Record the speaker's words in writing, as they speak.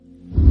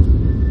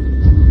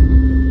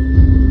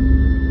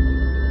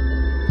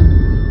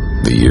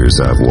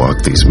years I've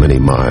walked these many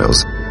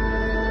miles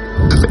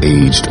have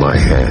aged my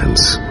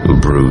hands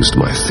and bruised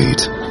my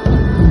feet.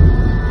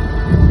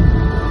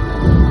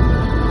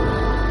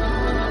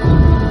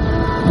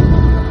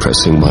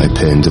 Pressing my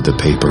pen to the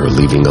paper,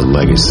 leaving a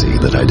legacy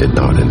that I did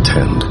not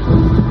intend.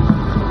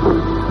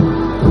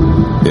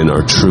 In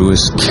our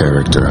truest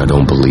character, I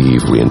don't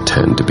believe we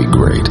intend to be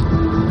great.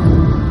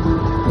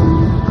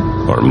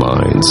 Our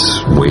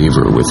minds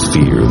waver with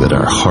fear that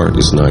our heart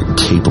is not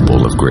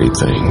capable of great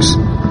things.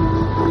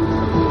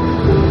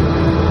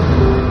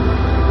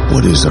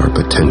 What is our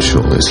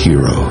potential as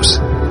heroes?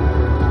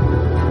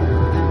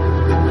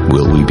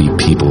 Will we be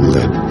people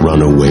that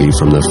run away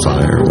from the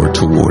fire or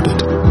toward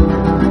it?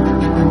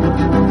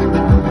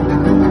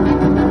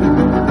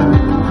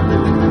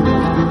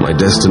 My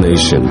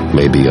destination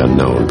may be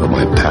unknown, but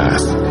my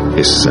path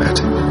is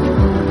set.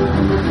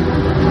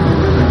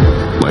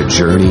 My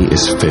journey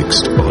is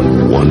fixed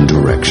on one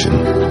direction: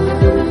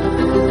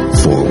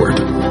 forward.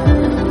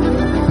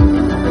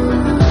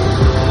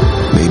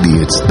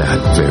 Maybe it's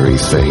that very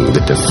thing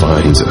that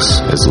defines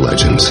us as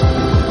legends,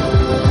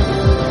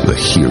 the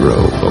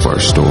hero of our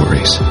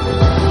stories.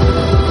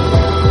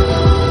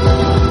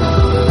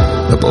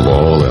 Above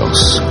all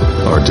else,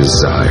 our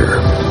desire,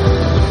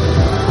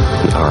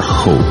 our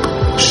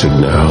hope should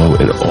now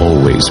and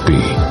always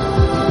be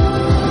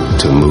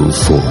to move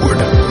forward.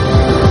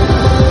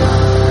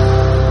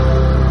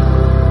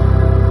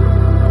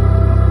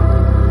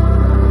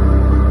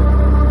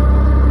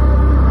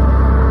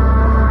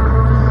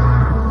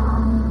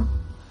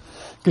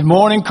 Good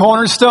morning,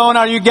 Cornerstone.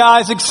 Are you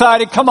guys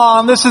excited? Come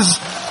on, this is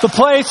the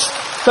place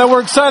that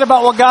we're excited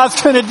about what God's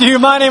going to do.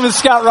 My name is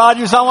Scott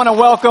Rogers. I want to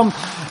welcome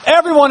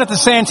everyone at the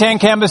Santan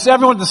campus,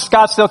 everyone at the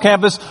Scottsdale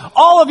campus,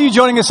 all of you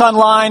joining us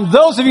online,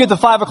 those of you at the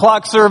 5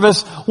 o'clock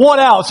service. What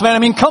else, man? I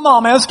mean, come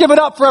on, man. Let's give it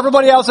up for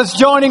everybody else that's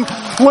joining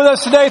with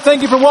us today.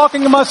 Thank you for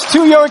welcoming us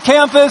to your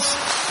campus.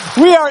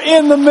 We are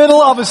in the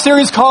middle of a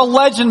series called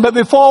Legend, but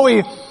before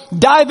we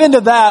dive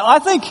into that, I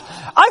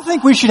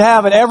think we should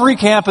have at every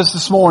campus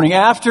this morning,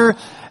 after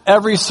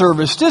every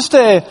service, just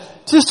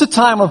a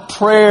time of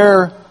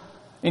prayer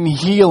and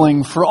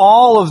healing for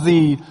all of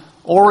the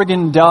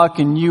Oregon Duck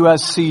and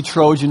USC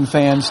Trojan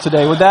fans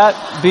today. Would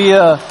that be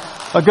a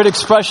good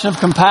expression of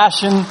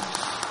compassion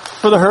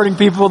for the hurting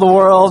people of the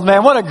world?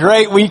 Man, what a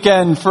great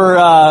weekend for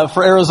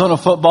Arizona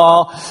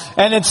football.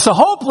 And it's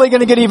hopefully going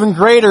to get even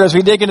greater as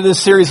we dig into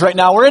this series right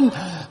now. We're in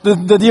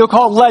the deal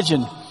called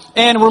Legend.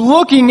 And we're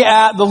looking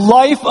at the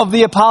life of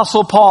the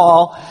Apostle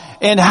Paul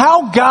and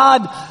how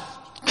God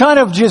kind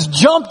of just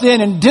jumped in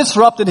and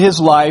disrupted his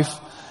life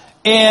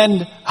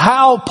and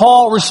how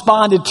Paul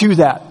responded to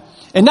that.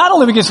 And not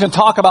only are we just going to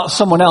talk about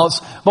someone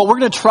else, but we're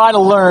going to try to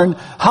learn,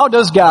 how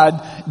does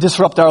God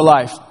disrupt our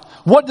life?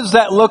 What does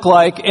that look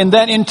like? And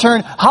then in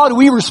turn, how do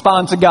we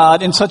respond to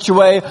God in such a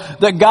way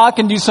that God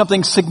can do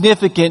something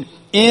significant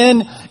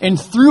in and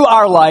through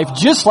our life,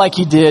 just like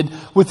he did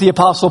with the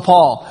Apostle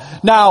Paul?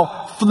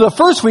 Now, for the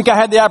first week, I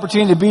had the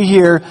opportunity to be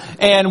here,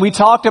 and we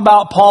talked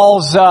about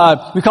Paul's,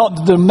 we call it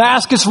the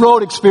Damascus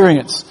Road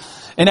experience.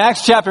 In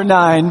Acts chapter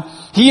 9,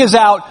 he is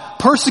out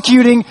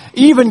persecuting,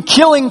 even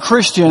killing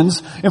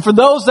Christians. And for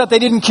those that they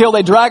didn't kill,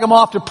 they drag them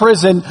off to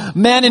prison,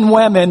 men and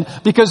women,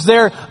 because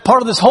they're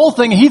part of this whole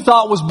thing he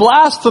thought was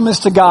blasphemous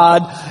to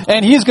God,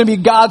 and he's going to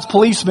be God's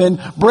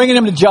policeman, bringing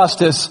him to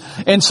justice.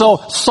 And so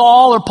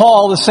Saul, or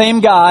Paul, the same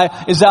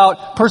guy, is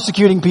out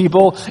persecuting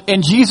people,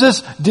 and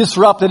Jesus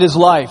disrupted his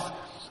life.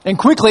 And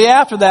quickly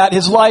after that,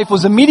 his life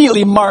was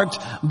immediately marked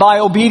by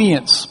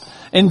obedience.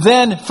 And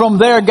then from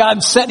there,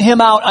 God sent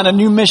him out on a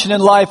new mission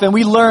in life. And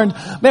we learned,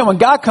 man, when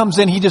God comes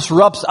in, he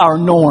disrupts our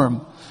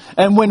norm.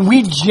 And when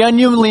we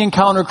genuinely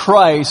encounter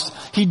Christ,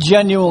 he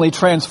genuinely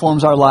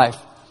transforms our life.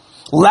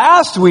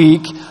 Last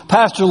week,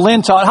 Pastor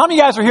Lynn taught. How many of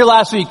you guys were here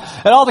last week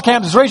at all the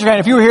campuses? Raise your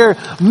hand if you were here.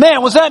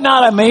 Man, was that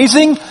not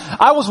amazing?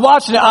 I was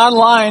watching it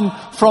online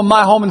from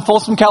my home in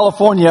Folsom,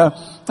 California.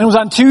 And it was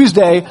on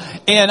Tuesday,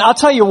 and I'll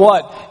tell you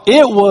what,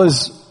 it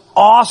was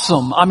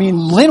awesome. I mean,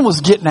 Lynn was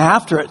getting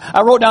after it.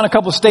 I wrote down a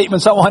couple of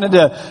statements I wanted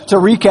to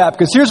recap,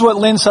 because here's what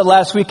Lynn said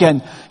last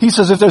weekend. He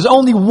says, if there's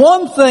only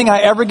one thing I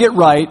ever get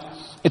right,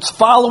 it's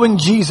following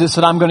Jesus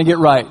that I'm going to get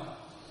right.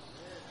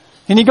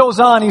 And he goes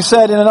on, he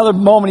said in another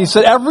moment, he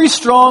said, every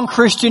strong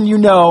Christian you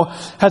know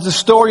has a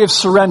story of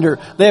surrender.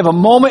 They have a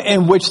moment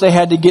in which they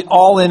had to get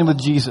all in with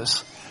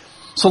Jesus.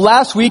 So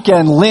last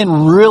weekend,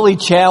 Lynn really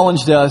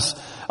challenged us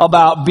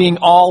about being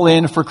all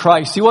in for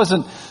Christ. He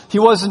wasn't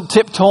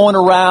tiptoeing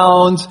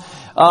around.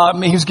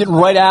 He was getting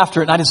right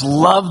after it. And I just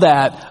love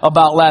that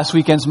about last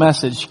weekend's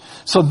message.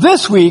 So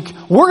this week,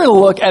 we're going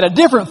to look at a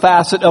different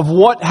facet of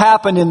what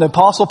happened in the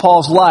Apostle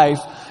Paul's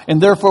life,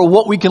 and therefore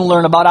what we can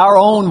learn about our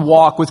own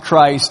walk with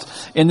Christ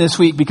in this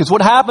week. Because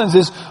what happens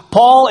is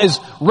Paul is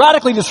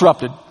radically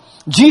disrupted.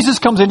 Jesus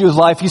comes into his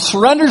life. He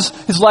surrenders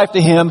his life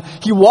to him.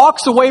 He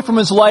walks away from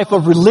his life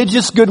of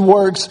religious good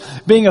works,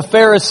 being a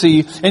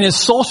Pharisee, and his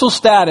social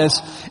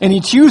status, and he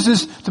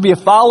chooses to be a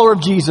follower of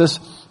Jesus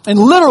and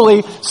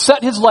literally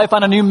set his life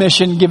on a new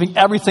mission, giving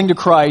everything to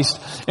Christ.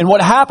 And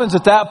what happens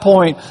at that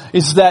point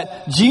is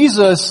that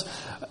Jesus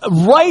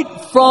right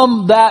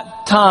from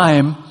that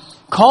time,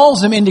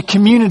 calls him into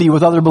community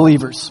with other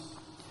believers.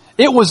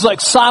 It was like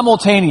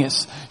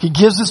simultaneous. He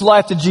gives his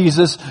life to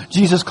Jesus.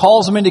 Jesus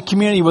calls him into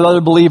community with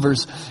other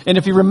believers. And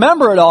if you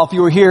remember it all, if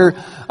you were here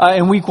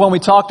in week 1, we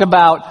talked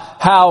about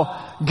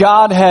how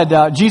God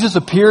had, Jesus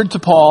appeared to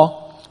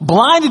Paul,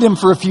 blinded him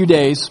for a few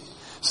days,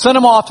 sent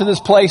him off to this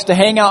place to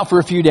hang out for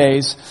a few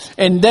days.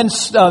 And then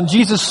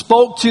Jesus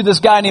spoke to this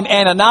guy named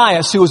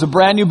Ananias, who was a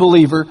brand new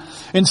believer,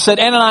 and said,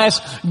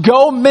 Ananias,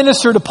 go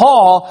minister to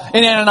Paul.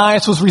 And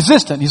Ananias was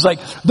resistant. He's like,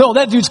 no,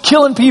 that dude's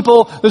killing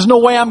people. There's no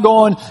way I'm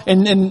going.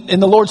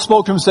 And the Lord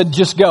spoke to him and said,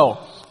 just go.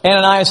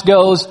 Ananias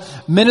goes,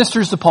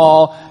 ministers to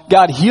Paul.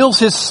 God heals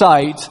his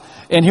sight.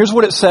 And here's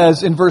what it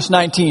says in verse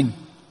 19.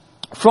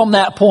 From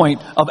that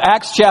point of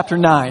Acts chapter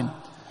 9.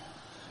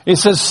 It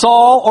says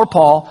Saul or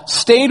Paul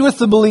stayed with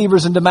the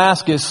believers in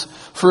Damascus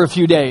for a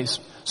few days.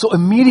 So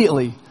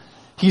immediately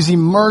he's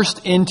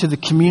immersed into the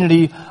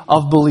community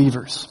of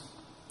believers.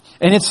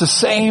 And it's the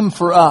same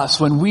for us.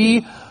 When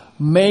we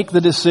make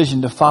the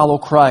decision to follow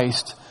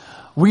Christ,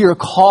 we are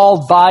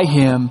called by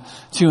Him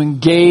to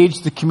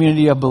engage the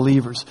community of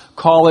believers.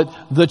 Call it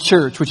the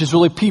church, which is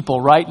really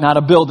people, right? Not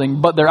a building.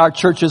 But there are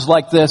churches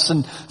like this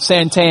in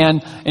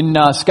Santan, in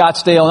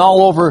Scottsdale, and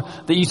all over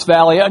the East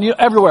Valley, and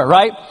everywhere,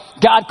 right?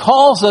 God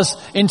calls us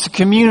into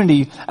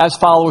community as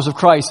followers of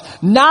Christ.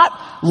 Not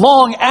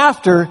long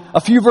after,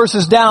 a few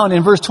verses down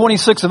in verse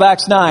 26 of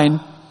Acts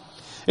 9,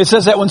 it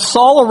says that when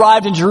Saul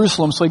arrived in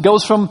Jerusalem, so he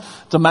goes from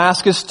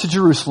Damascus to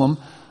Jerusalem,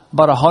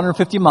 about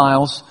 150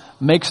 miles,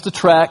 makes the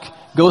trek,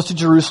 goes to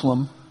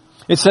Jerusalem.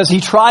 It says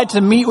he tried to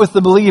meet with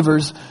the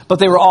believers, but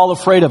they were all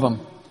afraid of him.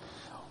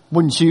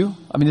 Wouldn't you?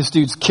 I mean, this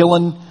dude's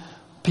killing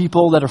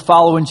people that are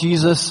following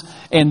Jesus.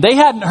 And they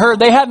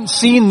hadn't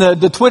seen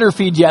the Twitter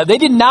feed yet. They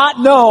did not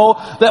know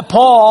that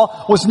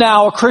Paul was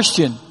now a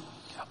Christian.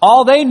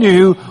 All they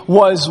knew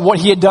was what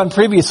he had done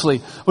previously.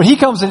 When he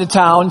comes into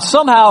town,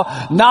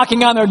 somehow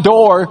knocking on their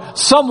door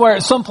somewhere,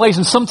 at some place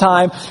and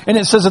sometime, and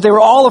it says that they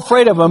were all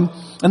afraid of him,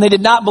 and they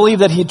did not believe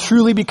that he had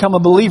truly become a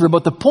believer.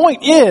 But the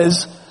point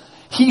is,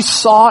 he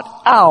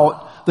sought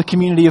out the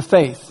community of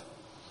faith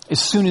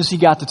as soon as he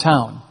got to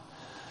town.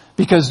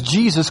 Because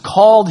Jesus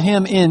called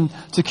him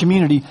into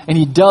community, and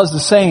He does the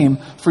same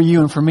for you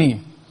and for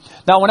me.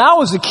 Now, when I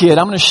was a kid,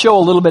 I'm going to show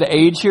a little bit of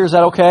age here. Is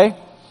that okay?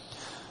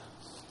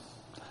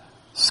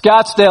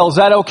 Scottsdale, is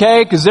that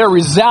okay? Because they're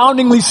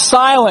resoundingly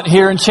silent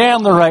here in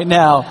Chandler right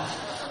now.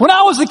 When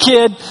I was a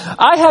kid,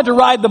 I had to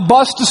ride the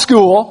bus to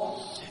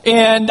school,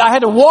 and I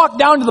had to walk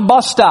down to the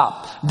bus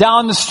stop,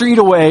 down the street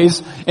a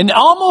ways. And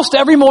almost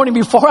every morning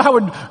before I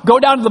would go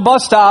down to the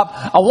bus stop,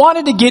 I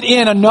wanted to get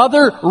in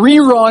another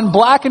rerun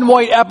black and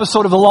white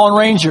episode of The Lone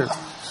Ranger.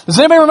 Does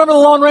anybody remember The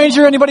Lone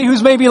Ranger? Anybody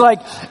who's maybe like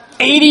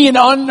 80 and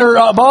under,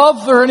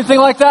 above or anything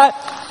like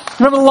that?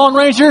 Remember The Lone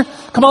Ranger?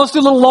 Come on, let's do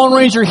a little Lone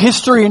Ranger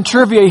history and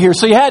trivia here.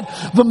 So you had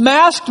the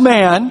masked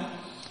man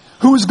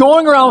who was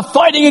going around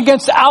fighting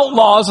against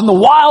outlaws in the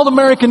wild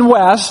American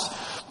West,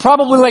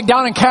 probably like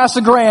down in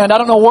Casa Grande. I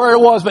don't know where it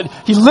was, but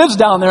he lives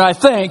down there, I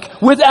think,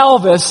 with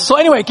Elvis. So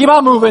anyway, keep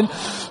on moving.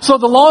 So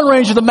the Lone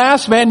Ranger, the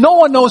masked man, no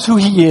one knows who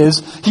he is.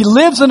 He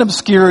lives in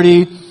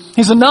obscurity.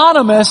 He's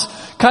anonymous,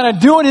 kind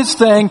of doing his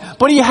thing,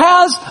 but he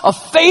has a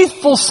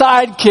faithful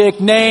sidekick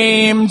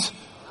named...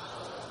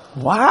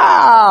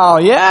 Wow,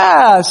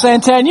 yeah,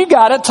 Santan, you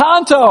got it,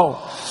 Tonto.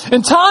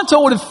 And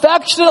Tonto would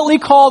affectionately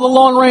call the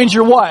Lone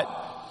Ranger what?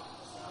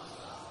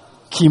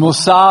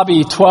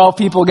 Kimosabi. 12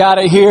 people got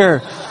it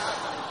here.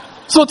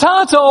 So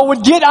Tonto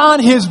would get on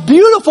his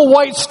beautiful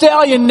white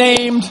stallion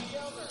named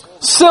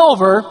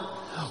Silver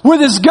with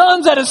his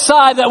guns at his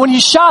side that when he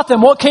shot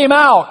them, what came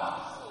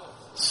out?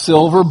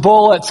 Silver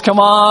bullets,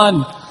 come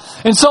on.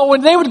 And so when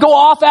they would go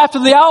off after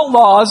the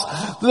outlaws,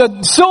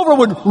 the Silver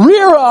would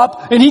rear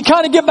up and he'd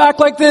kind of get back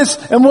like this.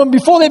 And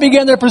before they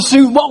began their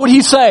pursuit, what would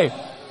he say?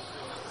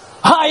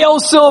 Hi-yo,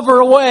 Silver,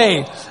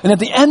 away. And at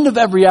the end of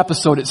every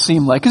episode, it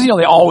seemed like, because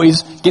they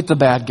always get the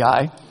bad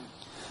guy.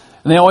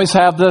 And they always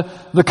have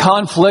the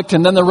conflict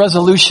and then the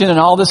resolution and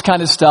all this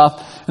kind of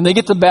stuff. And they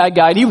get the bad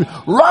guy and he would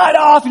ride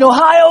off,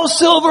 hi-yo,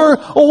 Silver,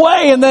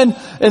 away. And then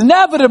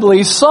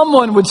inevitably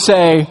someone would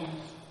say,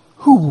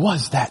 who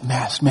was that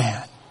masked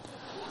man?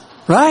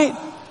 Right?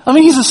 I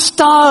mean, he's a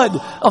stud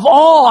of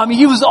all. I mean,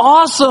 he was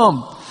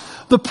awesome.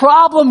 The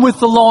problem with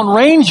the Lone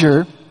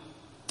Ranger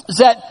is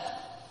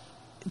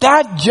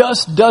that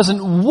just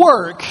doesn't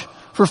work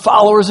for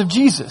followers of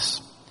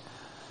Jesus.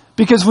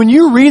 Because when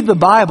you read the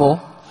Bible,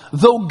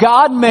 though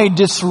God may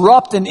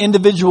disrupt an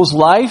individual's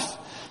life,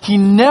 He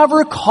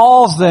never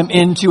calls them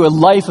into a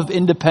life of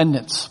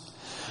independence.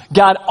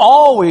 God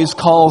always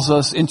calls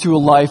us into a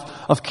life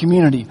of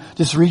community.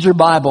 Just read your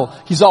Bible.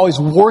 He's always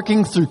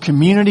working through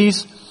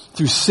communities,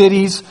 through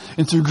cities,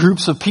 and through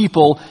groups of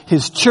people,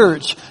 His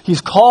church.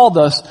 He's called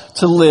us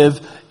to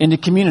live in a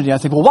community. I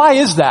think, well, why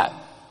is that?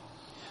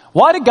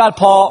 Why did God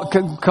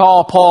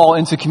call Paul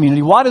into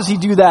community? Why does He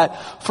do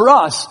that for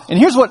us? And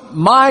here's what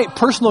my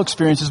personal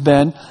experience has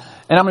been,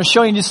 and I'm going to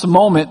show you in just a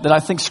moment that I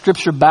think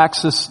Scripture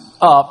backs this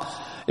up,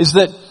 is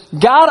that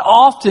God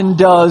often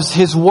does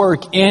His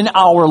work in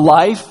our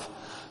life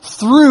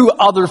through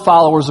other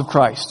followers of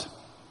Christ.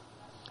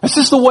 This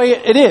is the way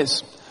it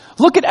is.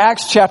 Look at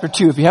Acts chapter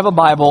 2. If you have a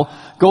Bible,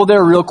 go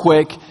there real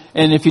quick.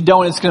 And if you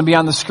don't, it's going to be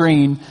on the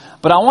screen.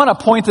 But I want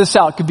to point this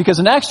out because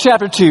in Acts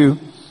chapter 2,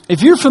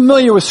 if you're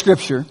familiar with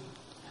Scripture,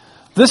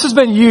 this has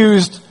been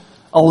used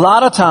a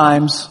lot of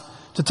times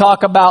to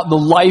talk about the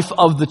life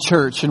of the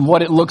church and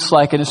what it looks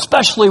like. And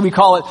especially we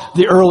call it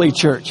the early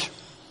church.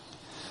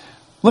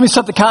 Let me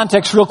set the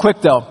context real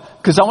quick though,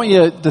 because I want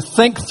you to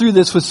think through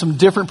this with some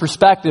different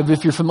perspective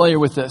if you're familiar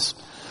with this.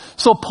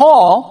 So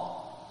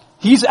Paul,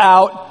 he's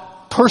out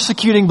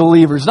persecuting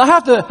believers. And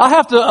I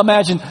have to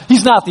imagine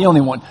he's not the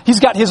only one.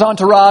 He's got his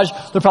entourage. There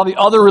are probably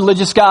other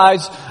religious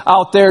guys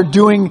out there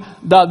doing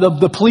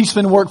the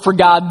policeman work for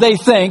God, they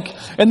think,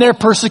 and they're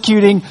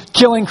persecuting,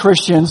 killing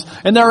Christians,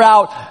 and they're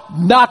out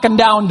knocking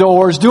down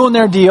doors, doing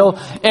their deal.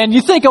 And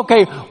you think,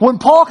 okay, when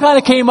Paul kind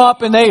of came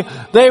up and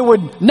they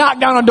would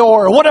knock down a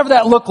door or whatever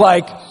that looked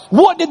like,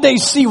 what did they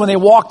see when they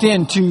walked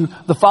into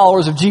the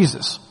followers of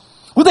Jesus?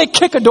 Would they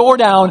kick a door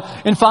down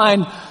and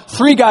find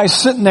 3 guys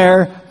sitting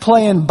there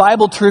playing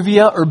Bible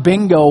trivia or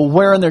bingo,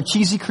 wearing their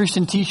cheesy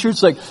Christian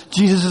t-shirts like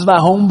Jesus is my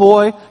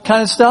homeboy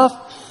kind of stuff?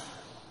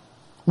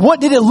 What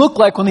did it look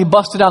like when they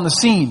busted on the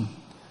scene?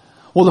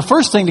 Well, the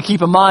first thing to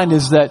keep in mind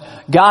is that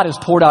God has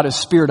poured out His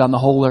Spirit on the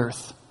whole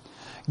earth.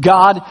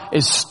 God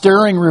is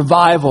stirring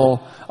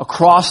revival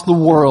across the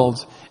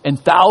world, and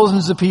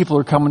thousands of people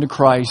are coming to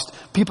Christ.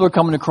 People are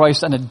coming to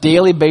Christ on a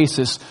daily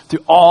basis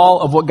through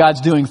all of what God's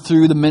doing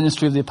through the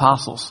ministry of the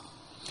apostles.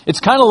 It's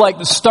kind of like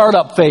the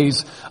startup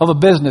phase of a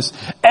business.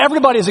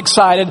 Everybody's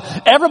excited.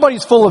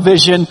 Everybody's full of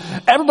vision.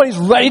 Everybody's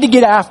ready to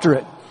get after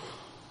it.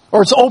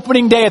 Or it's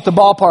opening day at the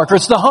ballpark, or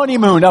it's the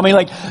honeymoon. I mean,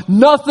 like,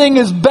 nothing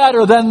is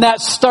better than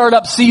that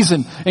startup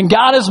season. And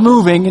God is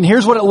moving, and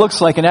here's what it looks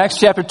like in Acts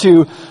chapter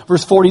 2,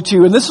 verse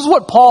 42. And this is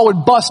what Paul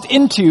would bust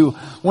into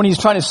when he's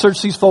trying to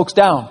search these folks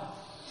down.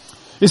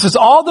 It says,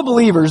 all the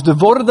believers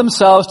devoted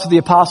themselves to the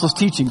apostles'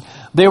 teaching.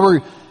 They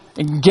were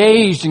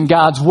engaged in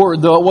God's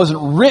word, though it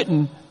wasn't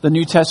written, the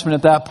New Testament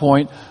at that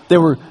point. They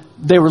were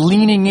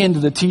leaning into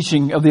the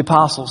teaching of the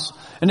apostles.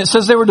 And it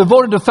says they were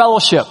devoted to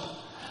fellowship.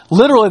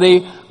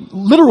 Literally,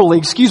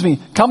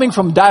 coming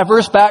from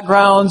diverse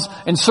backgrounds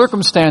and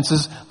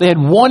circumstances, they had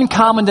one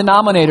common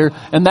denominator,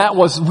 and that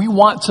was we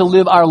want to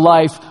live our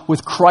life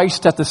with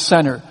Christ at the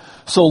center.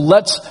 So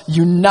let's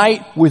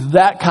unite with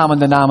that common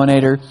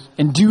denominator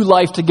and do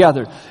life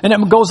together. And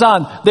it goes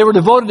on. They were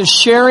devoted to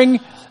sharing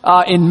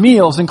in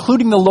meals,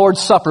 including the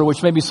Lord's Supper,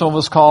 which maybe some of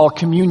us call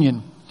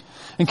communion.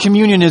 And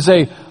communion is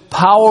a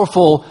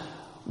powerful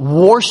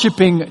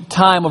worshiping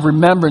time of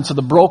remembrance of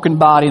the broken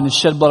body and the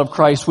shed blood of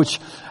Christ, which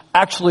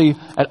actually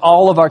at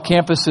all of our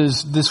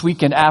campuses this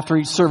weekend after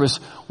each service,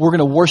 we're going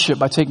to worship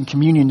by taking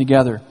communion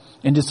together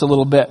in just a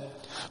little bit.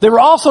 They were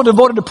also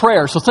devoted to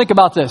prayer. So think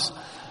about this.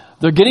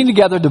 They're getting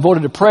together,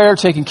 devoted to prayer,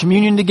 taking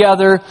communion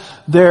together.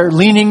 They're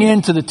leaning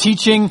into the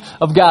teaching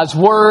of God's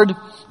word.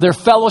 They're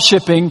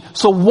fellowshipping.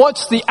 So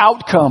what's the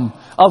outcome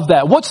of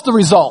that? What's the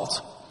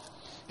result?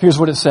 Here's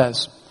what it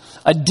says.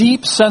 A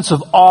deep sense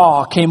of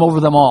awe came over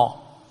them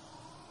all.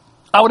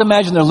 I would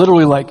imagine they're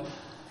literally like,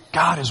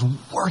 God is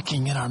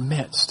working in our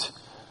midst.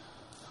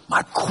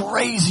 My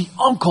crazy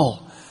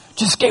uncle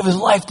just gave his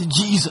life to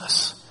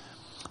Jesus.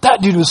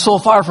 That dude was so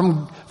far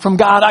from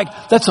God.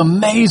 That's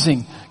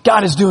amazing.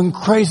 God is doing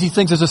crazy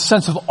things. There's a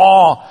sense of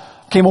awe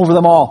came over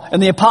them all.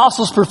 And the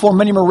apostles performed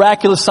many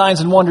miraculous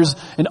signs and wonders.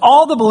 And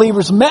all the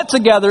believers met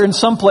together in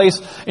some place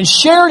and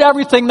shared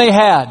everything they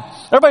had.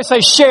 Everybody say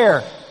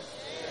share.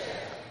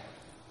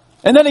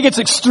 And then it gets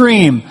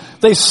extreme.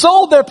 They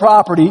sold their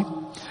property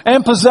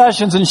and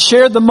possessions and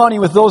shared the money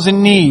with those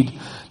in need.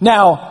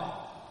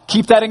 Now,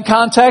 keep that in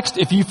context.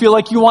 If you feel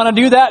like you want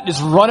to do that,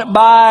 just run it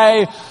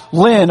by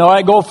Lynn. All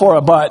right, go for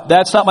it. But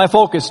that's not my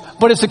focus.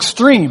 But it's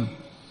extreme.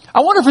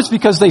 I wonder if it's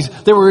because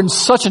they were in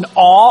such an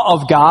awe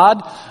of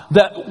God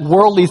that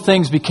worldly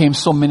things became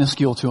so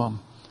minuscule to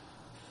them.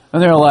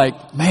 And they're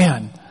like,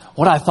 man,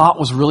 what I thought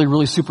was really,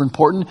 really super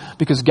important,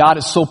 because God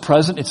is so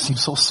present, it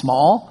seems so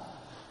small.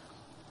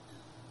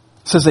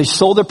 It says they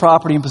sold their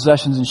property and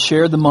possessions and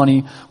shared the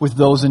money with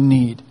those in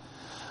need.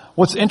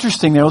 What's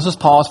interesting there, let's just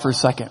pause for a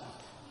second.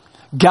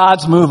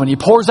 God's moving. He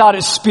pours out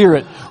His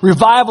Spirit.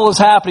 Revival is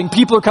happening.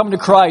 People are coming to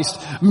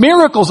Christ.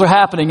 Miracles are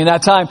happening in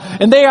that time.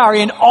 And they are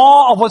in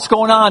awe of what's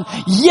going on.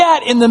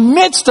 Yet, in the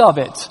midst of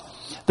it,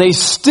 they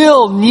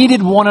still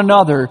needed one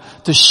another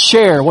to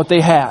share what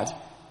they had.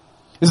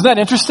 Isn't that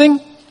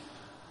interesting?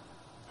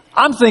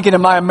 I'm thinking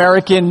of my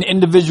American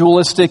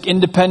individualistic,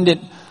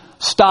 independent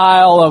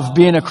style of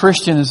being a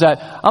Christian is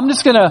that I'm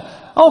just going to,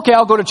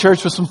 I'll go to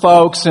church with some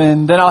folks,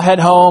 and then I'll head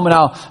home and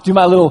I'll do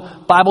my little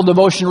Bible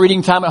devotion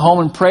reading time at home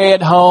and pray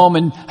at home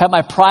and have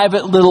my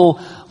private little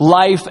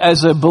life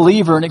as a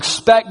believer and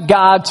expect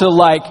God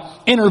to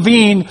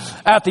intervene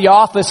at the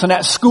office and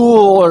at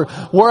school or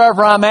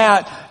wherever I'm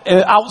at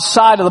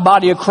outside of the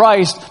body of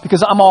Christ,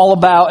 because I'm all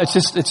about,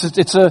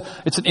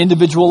 it's an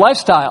individual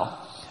lifestyle.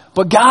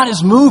 But God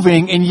is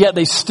moving, and yet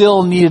they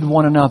still needed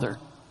one another.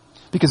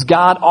 Because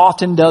God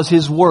often does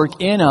His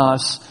work in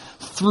us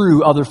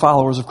through other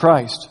followers of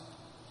Christ.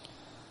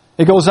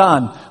 It goes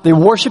on. They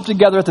worship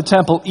together at the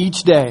temple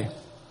each day.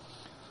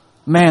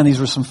 Man, these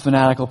were some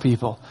fanatical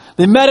people.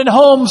 They met in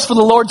homes for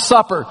the Lord's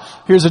Supper.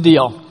 Here's the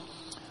deal.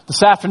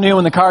 This afternoon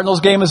when the Cardinals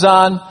game is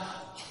on,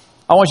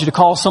 I want you to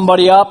call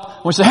somebody up.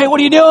 I want you to say, hey, what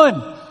are you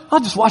doing?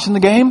 I'm just watching the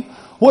game.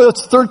 Well,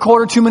 it's the third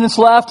quarter, 2 minutes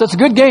left. That's a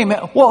good game.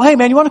 Well, hey,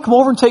 man, you want to come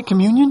over and take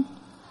communion?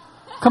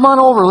 Come on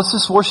over. Let's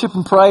just worship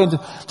and pray. And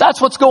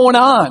that's what's going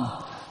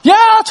on.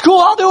 Yeah, that's cool.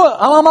 I'll do it.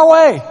 I'm on my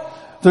way.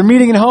 They're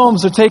meeting in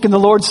homes. They're taking the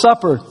Lord's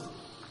Supper.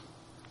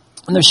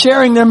 And they're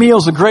sharing their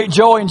meals with great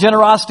joy and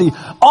generosity,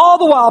 all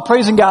the while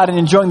praising God and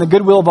enjoying the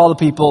goodwill of all the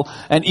people.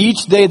 And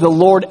each day the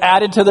Lord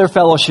added to their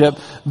fellowship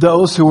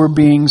those who were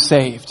being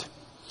saved.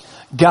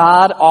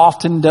 God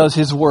often does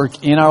His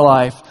work in our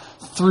life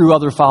through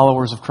other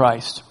followers of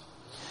Christ.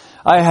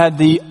 I had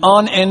the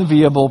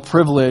unenviable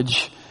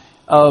privilege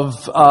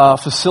of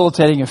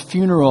facilitating a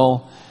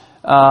funeral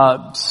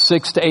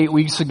 6 to 8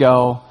 weeks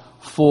ago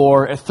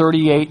for a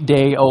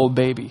 38-day-old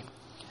baby.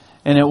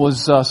 And it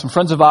was some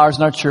friends of ours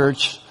in our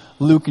church,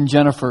 Luke and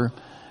Jennifer,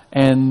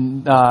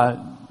 and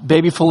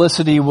baby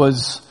Felicity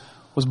was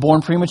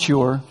born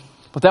premature,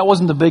 but that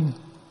wasn't the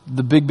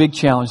big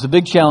challenge. The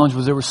big challenge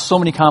was there were so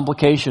many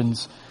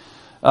complications.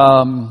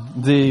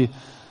 They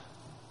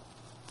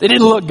didn't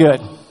look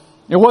good.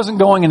 It wasn't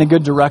going in a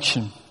good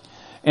direction.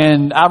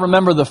 And I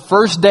remember the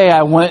first day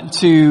I went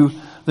to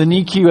the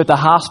NICU at the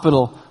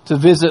hospital to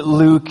visit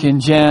Luke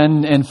and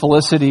Jen and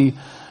Felicity.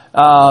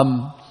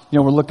 We're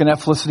looking at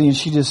Felicity and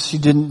she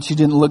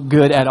didn't look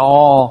good at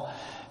all.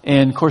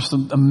 And of course,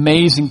 the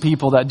amazing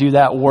people that do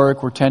that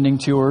work were tending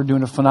to her,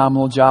 doing a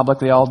phenomenal job like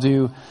they all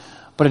do.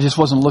 But it just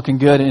wasn't looking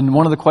good. And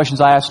one of the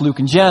questions I asked Luke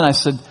and Jen, I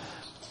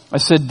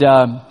said,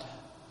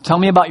 tell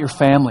me about your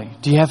family.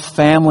 Do you have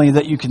family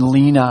that you can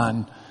lean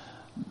on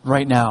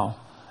right now?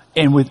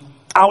 And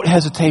without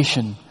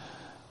hesitation,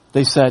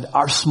 they said,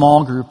 our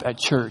small group at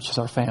church is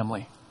our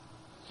family.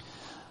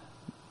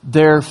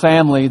 Their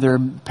family, their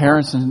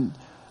parents and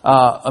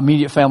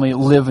immediate family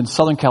live in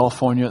Southern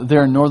California.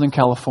 They're in Northern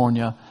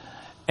California.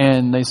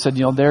 And they said,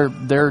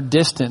 they're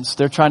distant.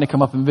 They're trying to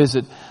come up and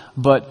visit.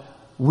 But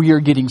we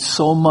are getting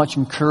so much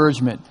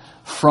encouragement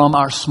from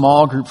our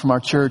small group, from our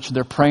church.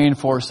 They're praying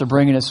for us. They're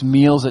bringing us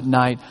meals at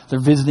night. They're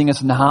visiting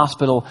us in the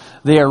hospital.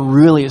 They are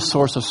really a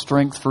source of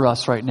strength for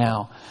us right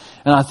now.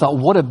 And I thought,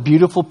 what a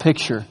beautiful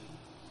picture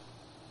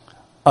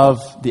of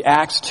the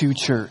Acts 2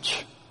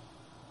 church.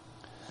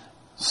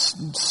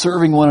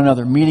 Serving one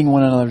another, meeting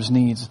one another's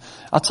needs.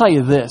 I'll tell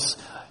you this.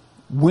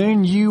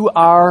 When you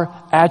are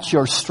at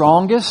your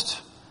strongest,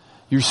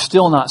 you're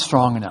still not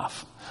strong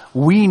enough.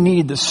 We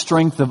need the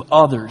strength of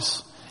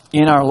others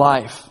in our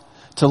life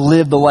to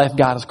live the life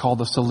God has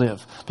called us to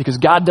live. Because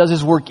God does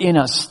His work in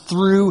us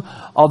through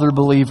other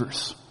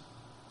believers.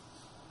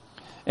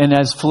 And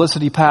as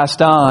Felicity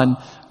passed on,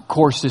 of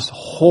course, this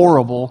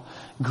horrible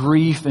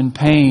grief and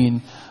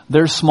pain,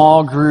 their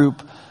small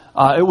group,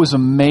 it was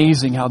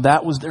amazing how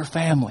that was their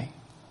family.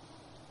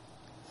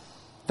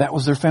 That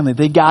was their family.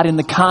 They got in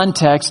the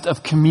context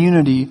of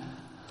community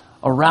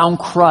around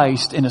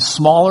Christ in a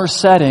smaller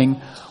setting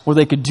where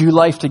they could do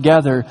life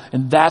together,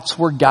 and that's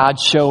where God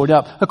showed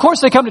up. Of course,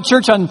 they come to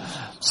church on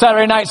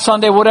Saturday night,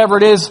 Sunday, whatever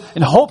it is,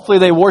 and hopefully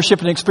they worship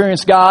and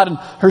experience God and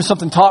heard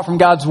something taught from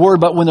God's Word.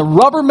 But when the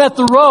rubber met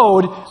the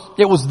road,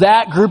 it was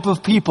that group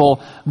of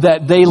people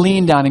that they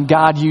leaned on and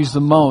God used the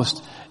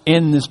most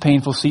in this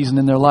painful season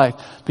in their life.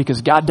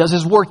 Because God does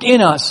His work in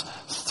us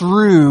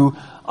through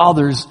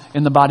others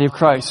in the body of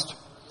Christ.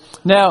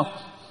 Now,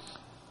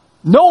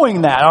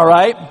 knowing that, all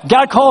right,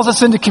 God calls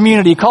us into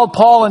community. He called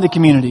Paul into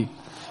community.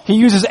 He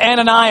uses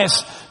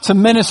Ananias to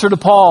minister to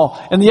Paul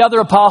and the other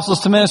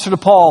apostles to minister to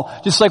Paul,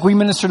 just like we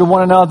minister to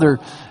one another.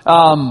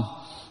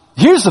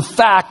 Here's the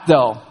fact,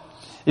 though.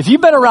 If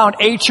you've been around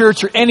a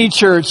church or any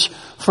church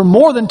for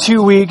more than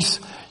 2 weeks,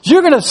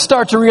 you're going to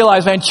start to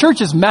realize, man,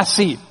 church is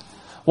messy.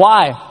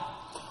 Why?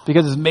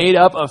 Because it's made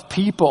up of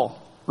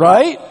people,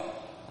 right?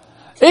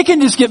 It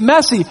can just get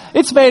messy.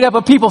 It's made up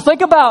of people. I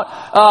think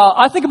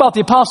about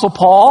the Apostle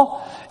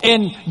Paul,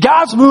 and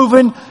God's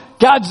moving.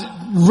 God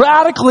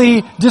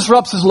radically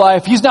disrupts his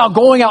life. He's now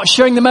going out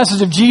sharing the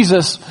message of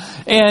Jesus,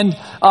 and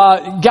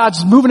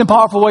God's moving in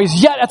powerful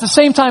ways. Yet at the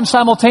same time,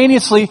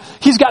 simultaneously,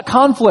 he's got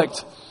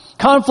conflict.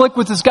 Conflict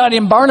with this guy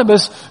named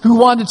Barnabas who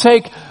wanted to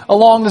take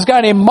along this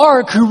guy named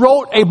Mark who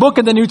wrote a book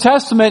in the New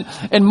Testament,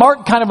 and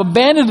Mark kind of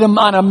abandoned him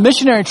on a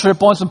missionary trip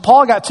once, and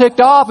Paul got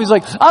ticked off. He's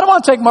like, I don't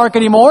want to take Mark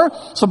anymore.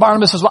 So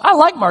Barnabas says, well, I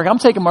like Mark. I'm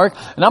taking Mark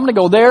and I'm going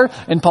to go there.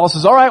 And Paul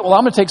says, all right, well,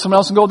 I'm going to take someone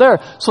else and go there.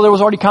 So there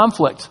was already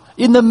conflict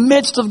in the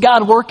midst of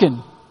God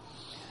working.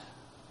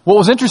 What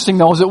was interesting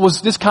though is it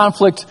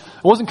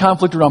wasn't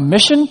conflict around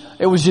mission.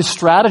 It was just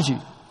strategy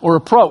or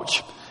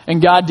approach.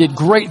 And God did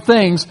great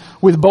things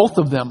with both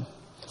of them,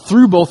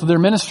 through both of their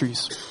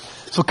ministries.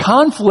 So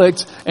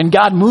conflict and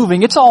God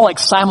moving, it's all like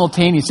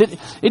simultaneous.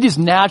 It just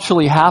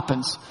naturally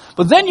happens.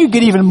 But then you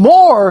get even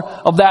more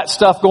of that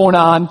stuff going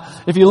on.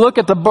 If you look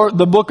at the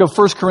book of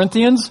 1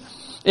 Corinthians,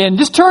 And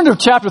just turn to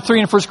chapter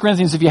 3 in 1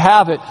 Corinthians if you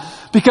have it.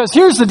 Because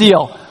here's the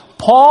deal.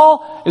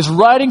 Paul is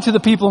writing to the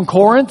people in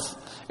Corinth.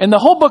 And the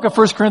whole book of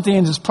 1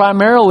 Corinthians is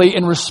primarily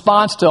in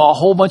response to a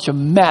whole bunch of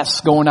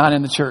mess going on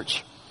in the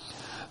church.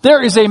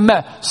 There is a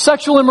mess.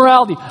 Sexual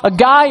immorality. A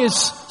guy is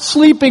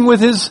sleeping with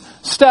his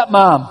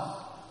stepmom.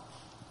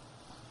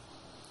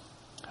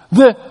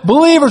 The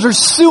believers are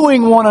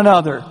suing one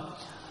another.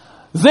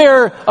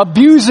 They're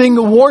abusing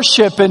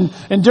worship and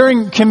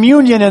during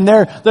communion, and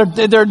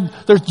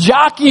they're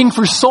jockeying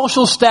for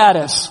social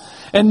status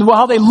and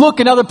how they look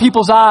in other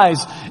people's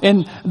eyes.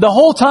 And the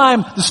whole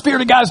time, the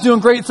Spirit of God is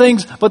doing great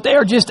things, but they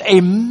are just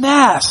a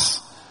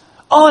mess.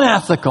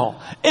 Unethical,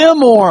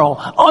 immoral,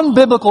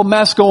 unbiblical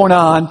mess going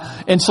on.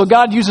 And so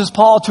God uses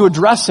Paul to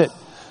address it,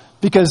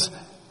 because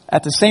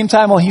at the same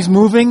time while he's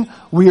moving,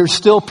 we are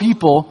still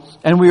people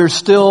and we are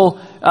still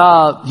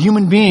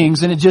human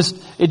beings, and it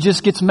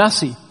just gets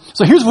messy.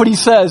 So here's what he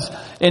says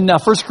in 1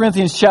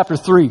 Corinthians chapter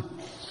 3.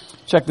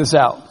 Check this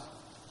out.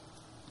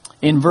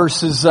 In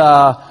verses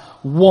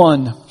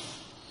 1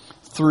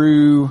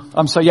 through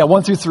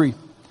 3.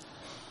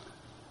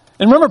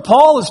 And remember,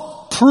 Paul is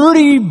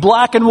pretty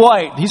black and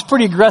white. He's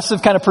pretty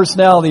aggressive kind of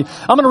personality.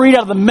 I'm going to read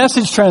out of the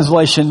Message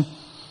translation,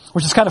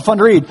 which is kind of fun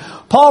to read.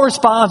 Paul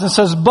responds and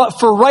says, "But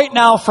for right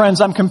now, friends,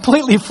 I'm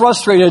completely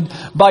frustrated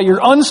by your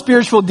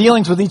unspiritual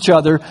dealings with each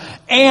other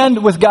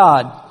and with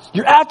God.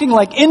 You're acting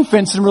like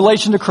infants in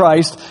relation to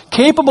Christ,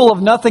 capable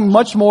of nothing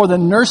much more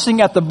than nursing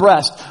at the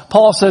breast."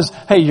 Paul says,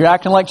 hey, you're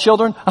acting like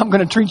children? I'm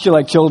going to treat you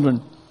like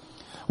children.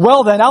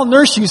 Well then, I'll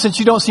nurse you since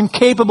you don't seem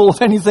capable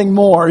of anything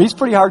more. He's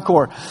pretty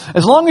hardcore.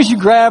 As long as you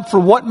grab for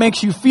what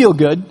makes you feel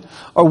good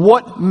or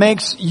what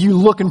makes you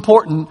look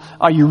important,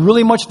 are you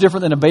really much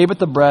different than a babe at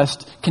the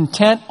breast,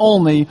 content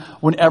only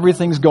when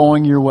everything's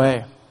going your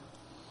way?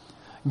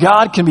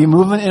 God can be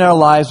moving in our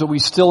lives, but we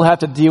still have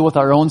to deal with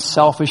our own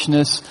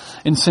selfishness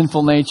and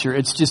sinful nature.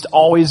 It's just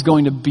always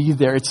going to be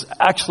there. It's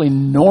actually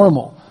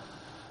normal.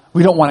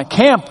 We don't want to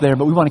camp there,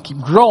 but we want to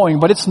keep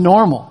growing, but it's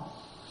normal.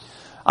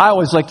 I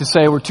always like to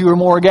say, where two or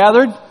more are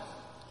gathered,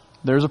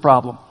 there's a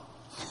problem.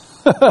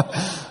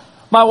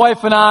 My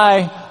wife and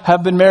I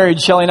have been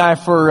married, Shelly and I,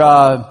 for,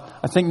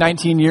 I think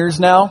 19 years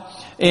now.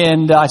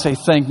 And I say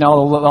think, now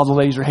all the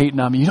ladies are hating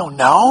on me. You don't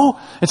know?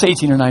 It's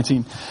 18 or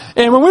 19.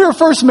 And when we were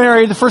first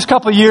married, the first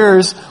couple of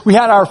years, we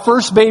had our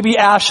first baby,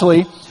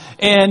 Ashley.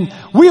 And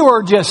we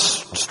were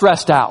just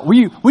stressed out.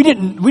 We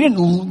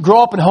didn't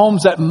grow up in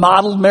homes that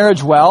modeled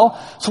marriage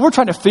well. So we're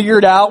trying to figure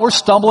it out. We're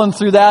stumbling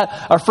through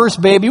that. Our first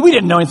baby, we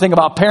didn't know anything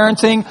about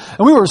parenting.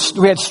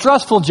 And we had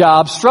stressful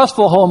jobs,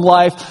 stressful home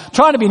life,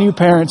 trying to be new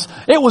parents.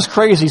 It was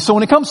crazy. So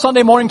when it comes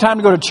Sunday morning time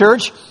to go to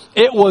church,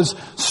 it was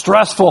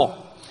stressful.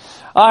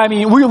 I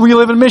mean, we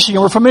live in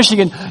Michigan. We're from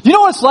Michigan. You know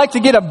what it's like to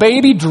get a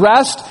baby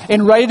dressed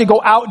and ready to go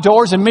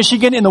outdoors in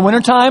Michigan in the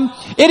wintertime?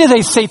 It is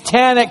a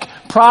satanic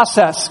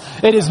process.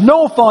 It is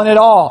no fun at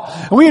all.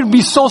 And we would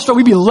be so stressed.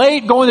 We'd be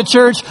late going to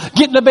church,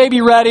 getting the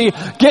baby ready,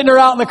 getting her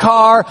out in the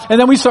car, and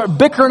then we start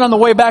bickering on the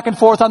way back and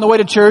forth on the way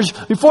to church.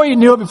 Before you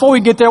knew it, before we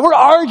get there, we're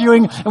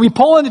arguing, and we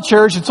pull into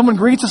church, and someone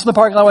greets us in the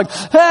parking lot, like,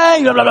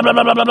 hey, blah, blah, blah,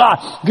 blah, blah,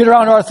 blah. Get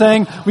around to our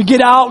thing. We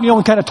get out, we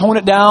kind of tone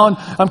it down.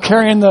 I'm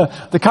carrying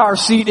the car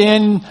seat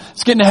in.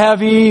 It's getting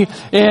heavy,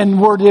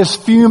 and we're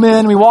just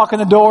fuming. We walk in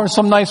the door, and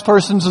some nice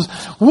person says,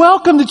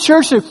 welcome to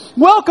church.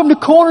 Welcome to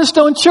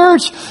Cornerstone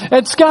Church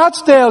at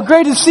Scottsdale.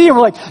 Great to see you.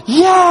 We're like,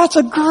 yeah, it's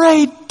a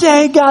great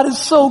day. God is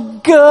so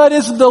good.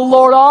 Isn't the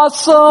Lord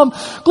awesome?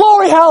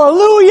 Glory,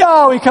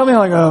 hallelujah. We come in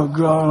like, oh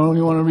God, I don't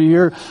even want to be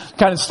here.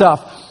 Kind of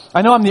stuff.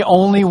 I know I'm the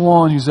only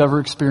one who's ever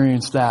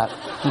experienced that.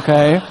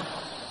 Okay?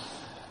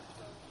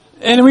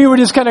 And we would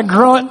just kind of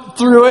grunt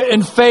through it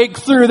and fake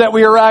through that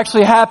we were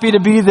actually happy to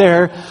be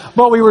there.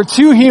 But we were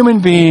two human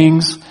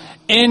beings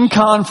in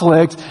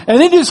conflict.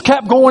 And it just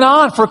kept going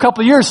on for a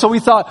couple of years. So we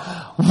thought,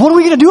 what are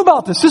we going to do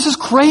about this? This is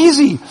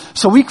crazy.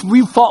 So we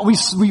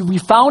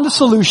found a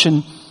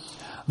solution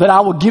that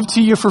I will give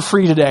to you for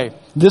free today.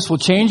 This will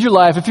change your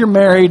life. If you're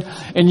married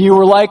and you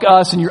were like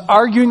us and you're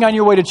arguing on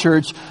your way to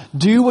church,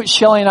 do what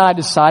Shelly and I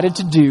decided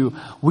to do.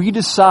 We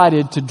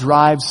decided to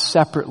drive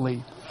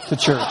separately to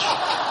church.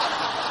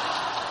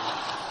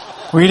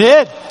 We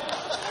did.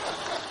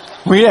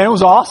 It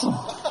was awesome.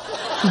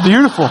 It was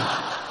beautiful.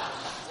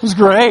 It was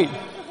great.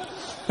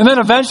 And then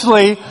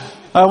eventually,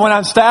 I went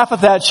on staff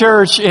at that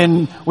church,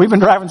 and we've been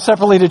driving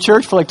separately to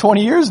church for like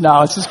 20 years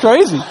now. It's just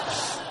crazy.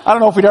 I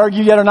don't know if we'd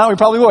argue yet or not. We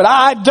probably would.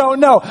 I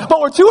don't know. But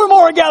where two or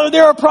more are gathered,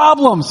 there are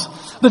problems.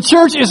 The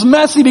church is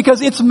messy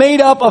because it's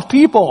made up of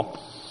people.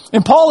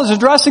 And Paul is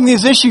addressing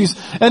these issues,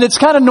 and it's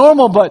kind of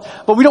normal, but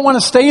we don't want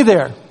to stay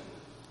there.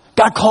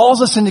 God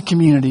calls us into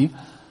community.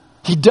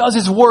 He does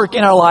His work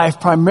in our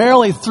life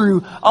primarily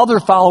through other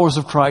followers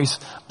of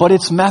Christ, but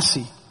it's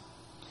messy.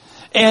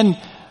 And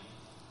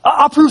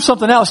I'll prove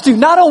something else too.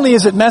 Not only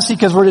is it messy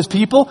because we're just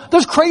people,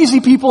 there's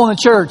crazy people in the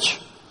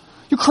church.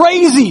 You're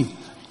crazy.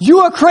 You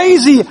are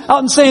crazy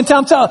out in San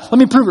Antonio. Let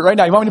me prove it right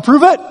now. You want me to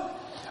prove it?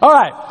 All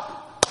right.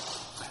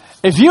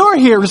 If you are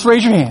here, just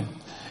raise your hand.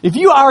 If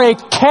you are a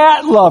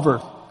cat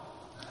lover,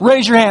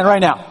 raise your hand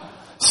right now.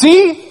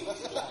 See?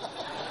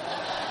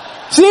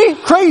 See?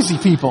 Crazy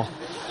people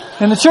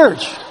in the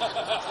church.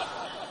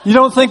 You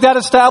don't think that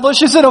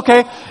establishes it?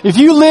 Okay. If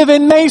you live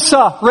in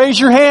Mesa, raise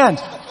your hand.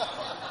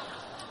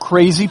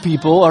 Crazy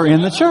people are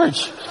in the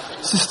church.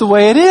 It's just the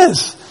way it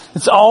is.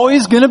 It's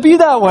always going to be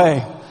that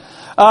way.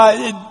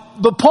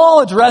 But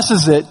Paul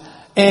addresses it,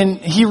 and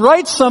he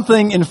writes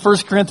something in 1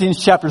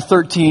 Corinthians chapter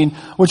 13,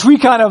 which we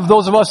kind of,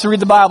 those of us who read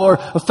the Bible, are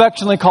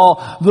affectionately call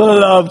the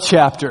love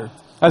chapter.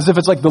 As if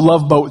it's like the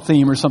Love Boat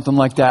theme or something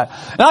like that.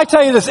 And I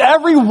tell you this,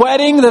 every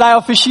wedding that I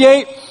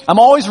officiate, I'm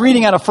always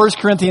reading out of 1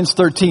 Corinthians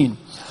 13.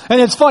 And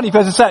it's funny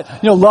because it's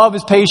that, love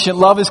is patient,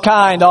 love is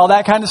kind, all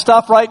that kind of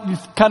stuff, right? You're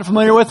kind of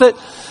familiar with it.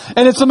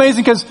 And it's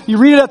amazing because you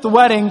read it at the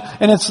wedding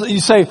and you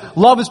say,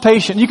 love is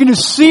patient. You can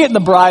just see it in the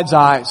bride's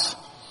eyes.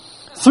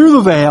 Through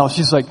the veil,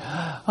 she's like,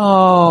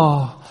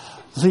 oh,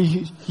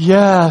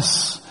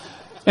 yes.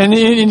 And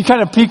you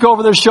kind of peek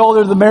over their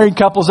shoulder to the married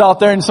couples out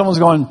there and someone's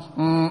going,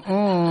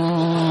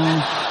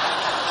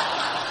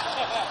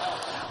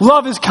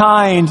 Love is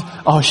kind.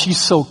 Oh, she's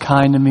so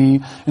kind to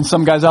me. And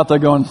some guys out there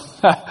going,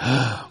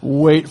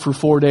 wait for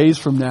 4 days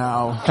from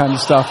now, kind of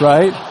stuff,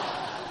 right?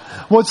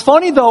 What's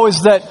funny though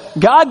is that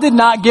God did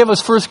not give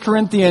us 1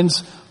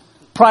 Corinthians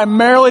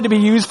primarily to be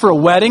used for a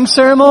wedding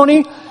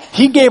ceremony.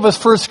 He gave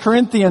us 1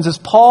 Corinthians as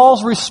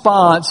Paul's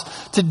response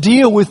to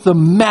deal with the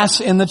mess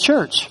in the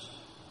church.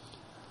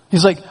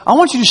 He's like, I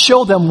want you to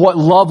show them what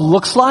love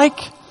looks like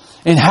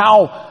and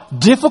how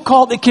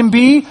difficult it can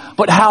be,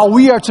 but how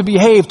we are to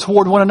behave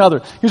toward one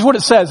another. Here's what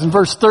it says in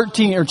verse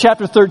 13 or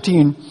chapter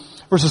 13,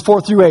 verses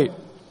 4 through 8.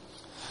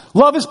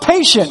 Love is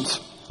patient.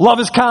 Love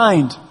is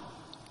kind.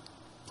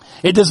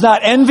 It does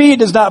not envy. It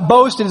does not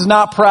boast. It is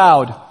not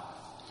proud.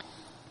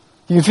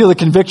 You can feel the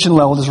conviction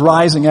level just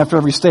rising after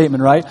every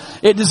statement, right?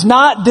 It does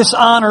not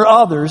dishonor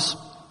others.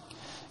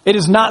 It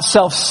is not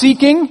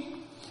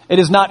self-seeking. It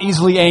is not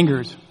easily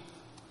angered.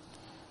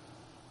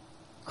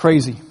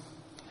 Crazy.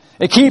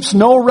 It keeps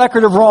no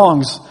record of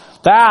wrongs.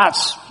 I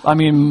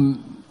kind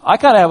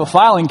of have a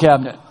filing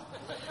cabinet.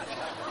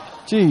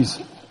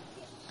 Jeez.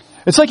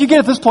 It's like you get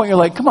at this point, you're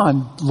like, come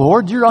on,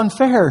 Lord, you're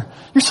unfair.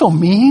 You're so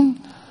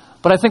mean.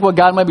 But I think what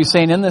God might be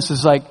saying in this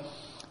is like,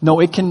 no,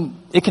 it can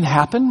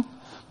happen,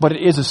 but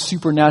it is a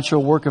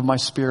supernatural work of my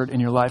Spirit in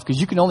your life.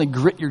 Because you can only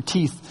grit your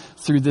teeth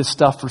through this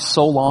stuff for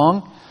so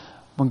long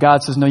when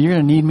God says, no, you're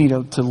going to need me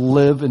to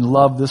live and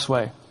love this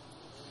way.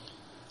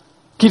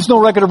 Keeps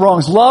no record of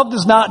wrongs. Love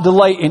does not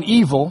delight in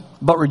evil,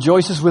 but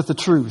rejoices with the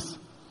truth.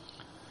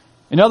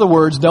 In other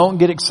words, don't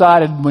get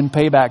excited when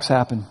paybacks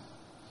happen.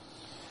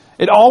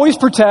 It always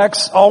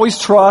protects, always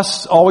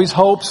trusts, always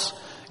hopes,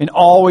 and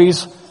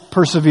always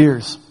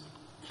perseveres.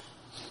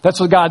 That's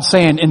what God's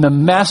saying. In the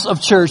mess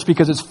of church,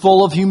 because it's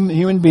full of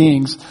human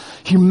beings,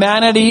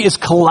 humanity is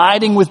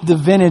colliding with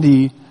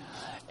divinity,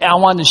 and I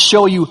wanted to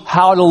show you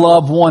how to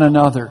love one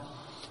another,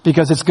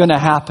 because it's going to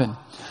happen.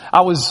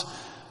 I was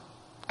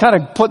kind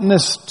of putting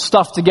this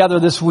stuff together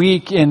this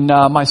week, and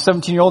my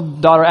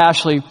 17-year-old daughter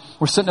Ashley,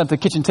 we're sitting at the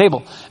kitchen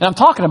table, and I'm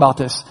talking about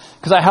this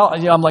because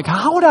I'm like,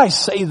 how would I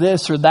say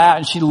this or that?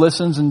 And she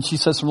listens and she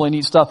says some really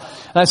neat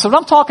stuff. And I said, when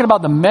I'm talking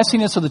about the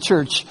messiness of the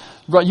church,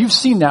 you've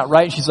seen that,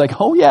 right? And she's like,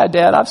 oh yeah,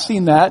 Dad, I've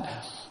seen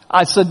that.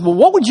 I said, well,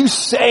 what would you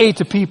say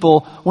to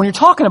people when you're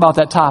talking about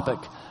that topic?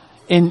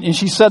 And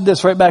she said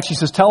this right back. She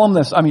says, tell them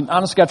this.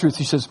 Honest to God truth.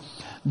 She says,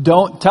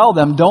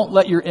 don't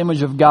let your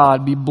image of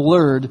God be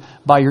blurred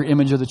by your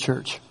image of the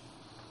church.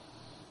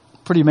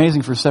 Pretty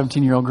amazing for a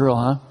 17-year-old girl,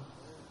 huh?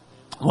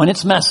 When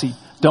it's messy,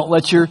 don't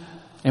let your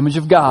image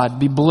of God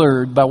be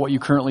blurred by what you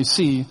currently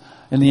see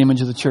in the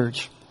image of the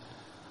church.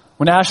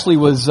 When Ashley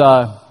was,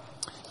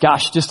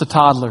 just a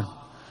toddler,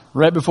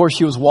 right before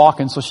she was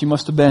walking, so she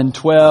must have been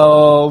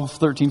 12,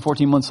 13,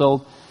 14 months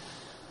old,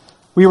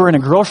 we were in a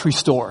grocery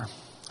store,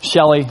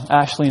 Shelly,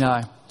 Ashley, and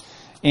I.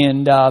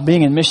 And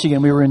being in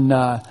Michigan, we were in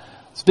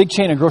this big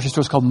chain of grocery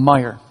stores called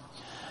Meijer.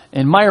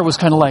 And Meijer was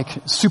kind of like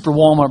Super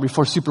Walmart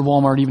before Super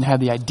Walmart even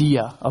had the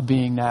idea of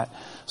being that.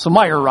 So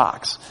Meijer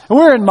rocks. And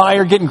we're in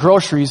Meijer getting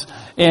groceries,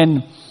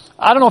 and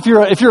I don't know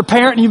if you're a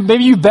parent, and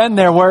maybe you've been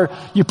there, where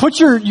you put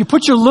your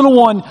little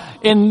one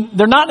in.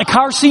 They're not in a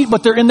car seat,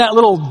 but they're in that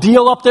little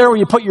deal up there where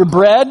you put your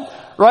bread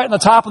right on the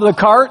top of the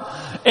cart,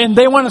 and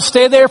they want to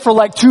stay there for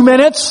like 2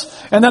 minutes,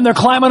 and then they're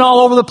climbing all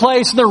over the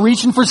place and they're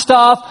reaching for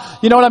stuff.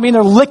 You know what I mean?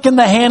 They're licking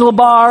the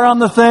handlebar on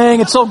the thing.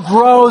 It's so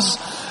gross.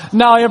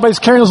 Now everybody's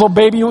carrying this little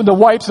baby with the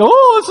wipes.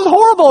 Oh, this is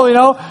horrible, you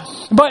know.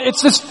 But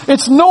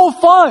it's no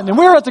fun. And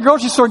we were at the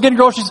grocery store getting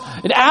groceries,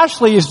 and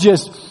Ashley is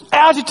just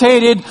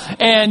agitated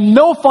and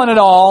no fun at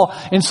all.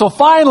 And so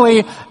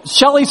finally,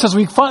 Shelly says,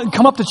 we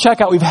come up to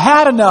checkout. We've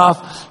had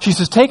enough. She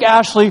says, take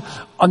Ashley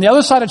on the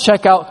other side of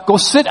checkout, go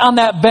sit on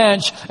that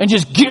bench and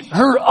just get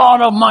her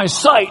out of my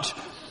sight.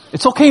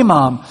 It's okay,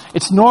 Mom.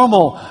 It's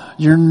normal.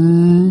 You're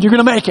going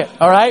to make it.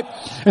 All right.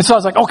 And so I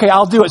was like, okay,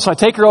 I'll do it. So I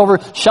take her over.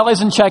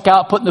 Shelly's in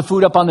checkout, putting the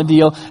food up on the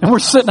deal, and we're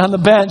sitting on the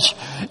bench,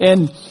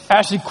 and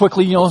Ashley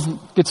quickly,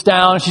 gets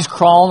down. She's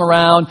crawling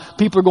around.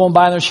 People are going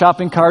by in their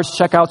shopping carts.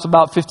 Checkout's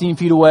about 15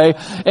 feet away.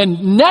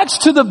 And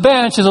next to the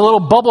bench is a little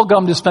bubble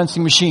gum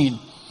dispensing machine.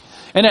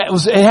 And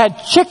it had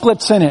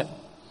chiclets in it.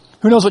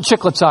 Who knows what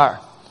chiclets are?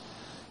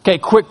 Okay,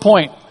 quick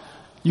point.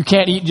 You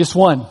can't eat just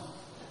one.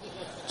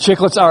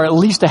 Chiclets are at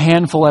least a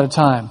handful at a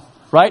time,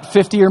 right?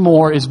 50 or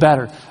more is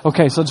better.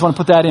 Okay, so I just want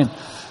to put that in.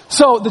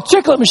 So the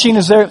chiclet machine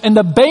is there, and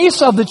the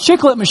base of the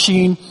chiclet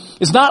machine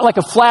is not like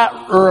a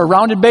flat or a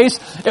rounded base.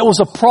 It was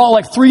a prong,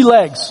 like 3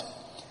 legs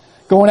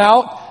going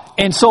out.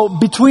 And so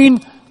between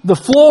the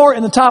floor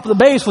and the top of the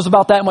base was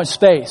about that much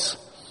space.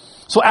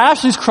 So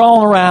Ashley's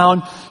crawling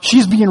around.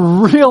 She's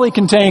being really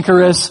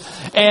cantankerous,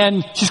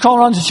 and she's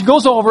crawling around, and she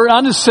goes over, and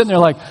I'm just sitting there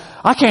like,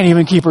 I can't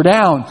even keep her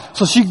down.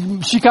 So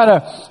she kind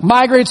of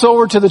migrates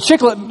over to the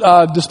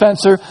chiclet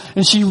dispenser,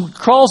 and she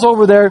crawls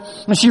over there,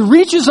 and she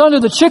reaches under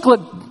the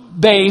chiclet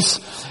base,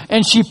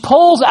 and she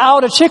pulls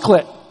out a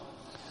chiclet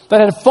that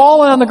had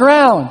fallen on the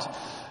ground.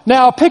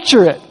 Now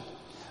picture it.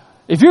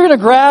 If you're going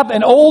to grab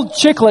an old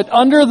chiclet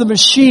under the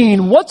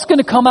machine, what's going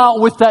to come out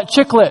with that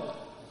chiclet?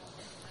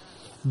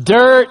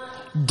 Dirt,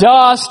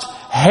 dust,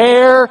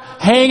 hair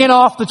hanging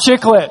off the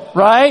chiclet,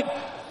 right?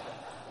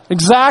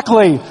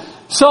 Exactly.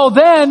 So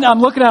then I'm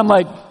looking at him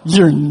like,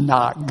 you're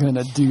not going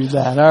to do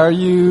that, are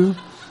you?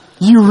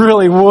 You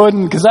really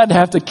wouldn't, because I'd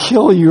have to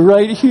kill you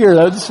right here.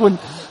 That just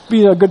wouldn't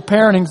be a good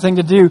parenting thing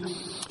to do.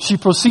 She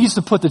proceeds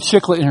to put the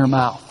chiclet in her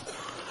mouth.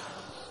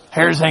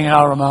 Hair's hanging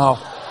out of her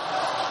mouth.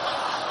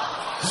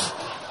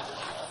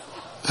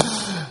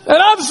 And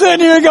I'm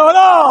sitting here going,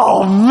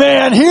 oh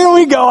man, here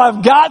we go.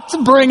 I've got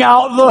to bring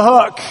out the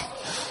hook.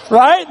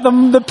 Right?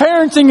 The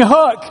parenting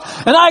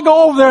hook. And I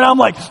go over there and I'm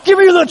like, give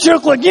me the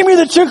chiclet, give me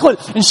the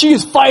chiclet. And she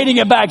is fighting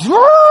it back.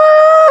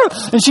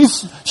 And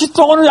she's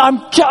throwing her,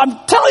 I'm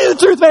telling you the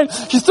truth, man.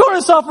 She's throwing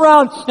herself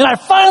around, and I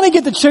finally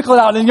get the chiclet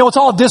out, and it's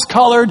all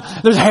discolored.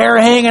 There's hair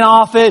hanging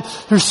off it.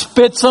 There's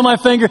spits on my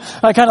finger.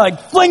 I kind of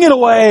like fling it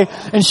away,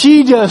 and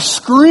she just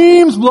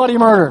screams bloody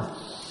murder.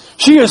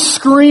 She is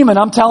screaming,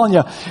 I'm telling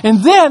you.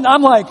 And then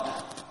I'm like,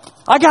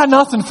 I got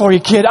nothing for you,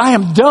 kid. I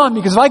am done,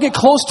 because if I get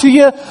close to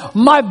you,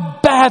 my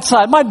bad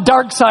side, my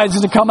dark side is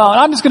going to come out.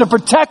 I'm just going to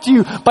protect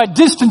you by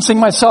distancing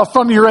myself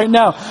from you right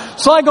now.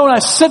 So I go and I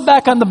sit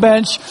back on the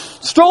bench.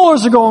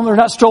 Strollers are going, or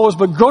not strollers,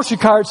 but grocery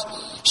carts.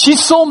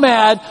 She's so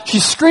mad.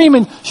 She's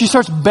screaming. She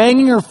starts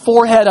banging her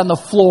forehead on the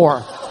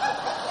floor.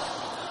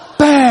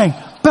 Bang,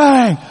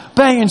 bang,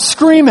 bang, and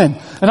screaming.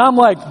 And I'm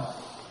like,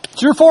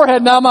 it's your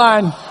forehead, not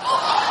mine.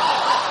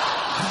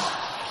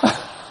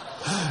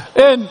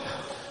 And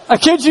I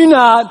kid you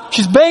not,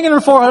 she's banging her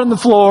forehead on the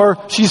floor,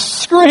 she's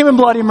screaming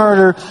bloody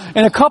murder,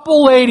 and a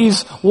couple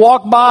ladies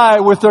walk by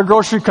with their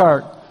grocery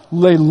cart.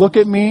 They look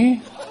at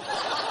me,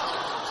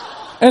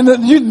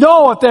 and you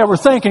know what they were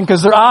thinking,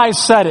 because their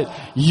eyes said it.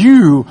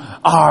 You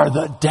are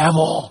the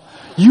devil.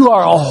 You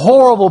are a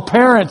horrible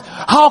parent.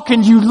 How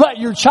can you let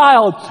your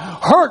child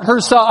hurt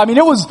herself? I mean,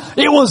 it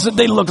was,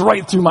 they looked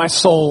right through my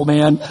soul,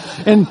 man.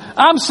 And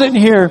I'm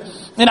sitting here,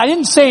 and I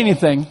didn't say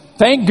anything,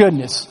 thank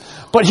goodness.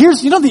 But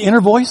here's, the inner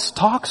voice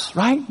talks,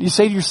 right? You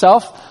say to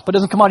yourself, but it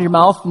doesn't come out of your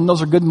mouth, and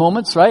those are good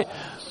moments, right?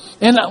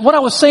 And what I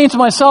was saying to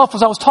myself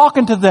was I was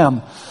talking to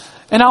them,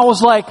 and I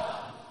was like,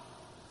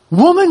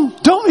 woman,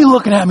 don't be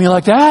looking at me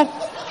like that.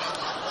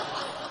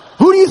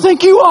 Who do you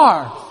think you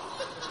are?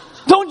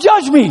 Don't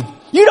judge me.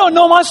 You don't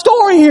know my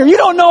story here. You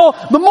don't know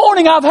the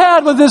morning I've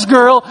had with this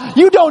girl.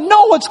 You don't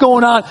know what's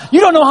going on. You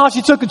don't know how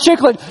she took a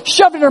chiclet,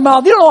 shoved it in her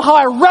mouth. You don't know how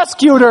I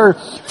rescued her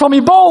from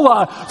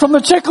Ebola, from the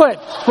chiclet,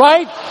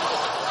 right?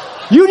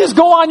 You just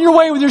go on your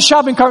way with your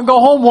shopping cart and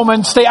go home,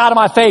 woman. Stay out of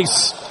my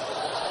face.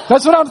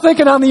 That's what I'm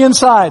thinking on the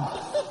inside.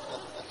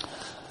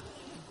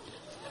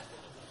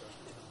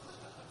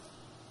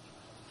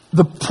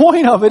 The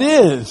point of it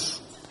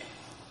is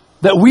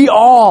that we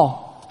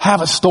all have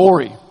a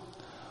story.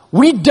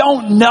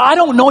 I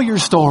don't know your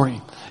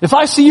story. If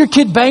I see your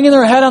kid banging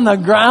their head on the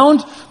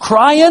ground,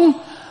 crying,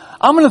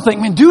 I'm going to think,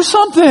 man, do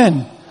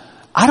something.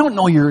 I don't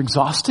know you're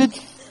exhausted.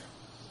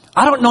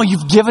 I don't know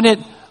you've given it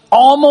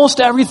almost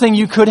everything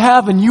you could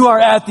have, and you are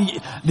at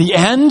the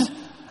end.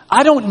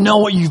 I don't know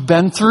what you've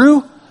been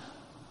through.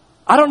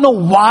 I don't know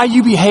why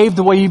you behave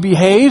the way you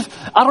behave.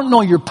 I don't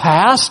know your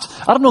past.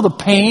 I don't know the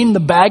pain, the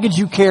baggage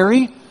you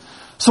carry.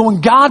 So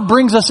when God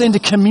brings us into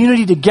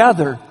community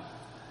together,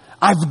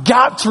 I've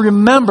got to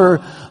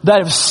remember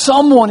that if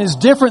someone is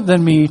different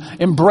than me,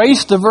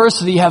 embrace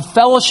diversity, have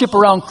fellowship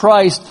around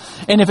Christ,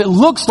 and if it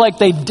looks like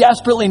they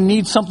desperately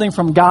need something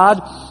from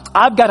God,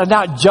 I've got to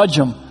not judge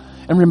them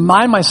and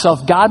remind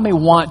myself God may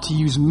want to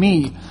use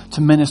me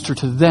to minister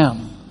to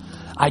them.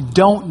 I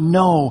don't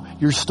know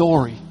your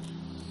story.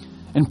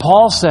 And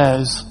Paul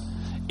says,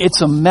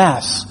 it's a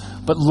mess,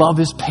 but love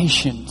is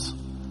patient.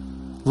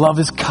 Love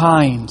is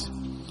kind.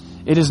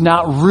 It is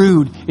not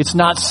rude. It's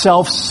not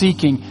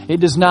self-seeking.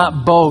 It does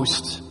not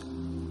boast.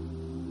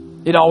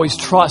 It always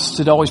trusts.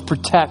 It always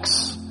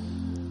protects.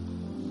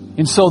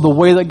 And so the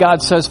way that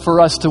God says for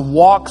us to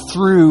walk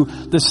through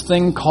this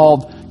thing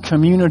called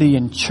community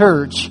and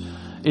church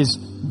is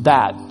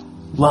that.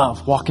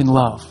 Love. Walk in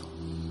love.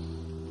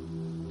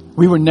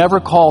 We were never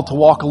called to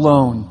walk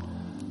alone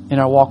in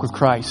our walk with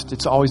Christ.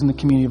 It's always in the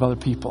community of other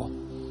people.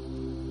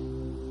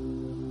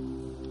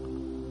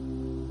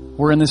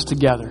 We're in this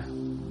together.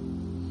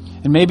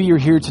 And maybe you're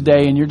here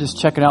today and you're just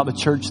checking out the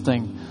church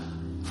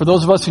thing. For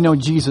those of us who know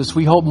Jesus,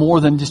 we hope more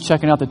than just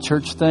checking out the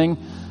church thing,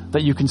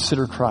 that you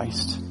consider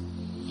Christ.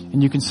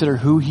 And you consider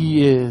who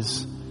He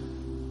is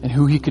and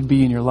who He could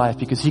be in your life.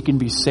 Because He can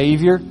be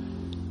Savior.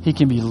 He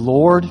can be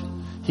Lord.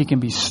 He can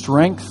be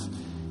strength.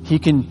 He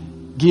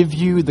can give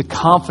you the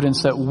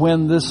confidence that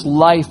when this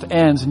life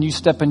ends and you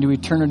step into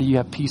eternity, you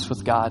have peace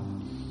with God.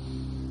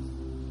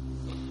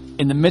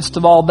 In the midst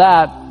of all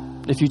that,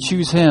 if you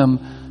choose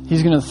Him,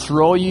 He's going to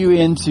throw you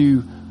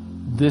into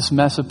this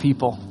mess of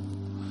people,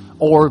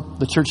 or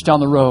the church down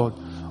the road,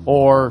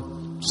 or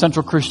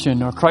Central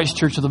Christian, or Christ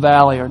Church of the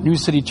Valley, or New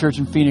City Church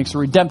in Phoenix, or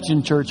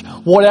Redemption Church,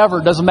 whatever,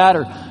 it doesn't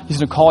matter. He's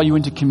going to call you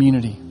into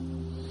community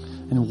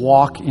and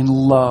walk in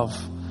love,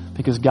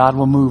 because God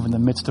will move in the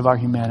midst of our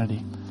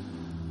humanity.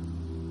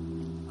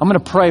 I'm going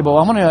to pray, but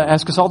I'm going to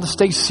ask us all to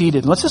stay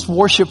seated. Let's just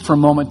worship for a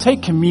moment.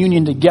 Take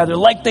communion together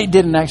like they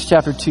did in Acts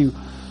chapter 2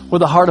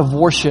 with a heart of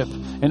worship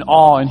and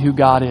awe in who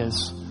God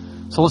is.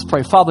 So let's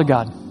pray. Father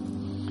God,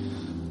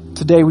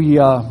 today we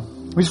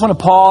just want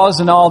to pause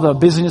in all the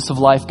busyness of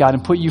life, God,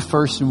 and put You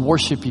first and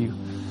worship You.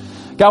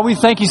 God, we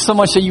thank You so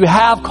much that You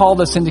have called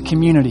us into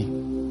community.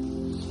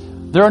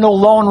 There are no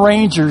lone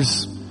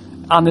rangers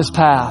on this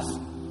path.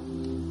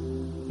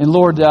 And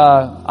Lord,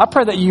 I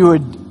pray that You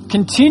would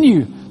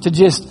continue to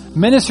just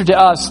minister to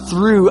us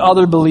through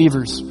other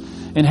believers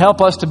and help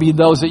us to be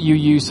those that You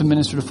use to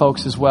minister to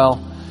folks as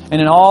well.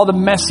 And in all the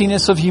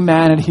messiness of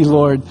humanity,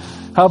 Lord,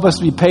 help us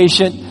to be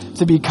patient,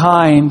 to be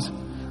kind,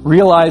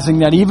 realizing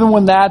that even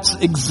when that's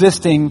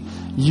existing,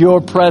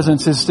 Your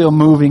presence is still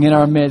moving in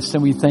our midst.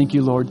 And we thank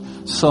You, Lord,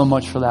 so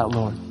much for that,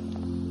 Lord.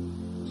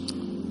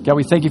 God,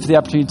 we thank You for the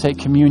opportunity to take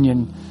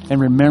communion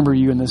and remember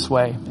You in this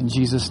way. In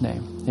Jesus'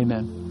 name,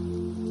 amen.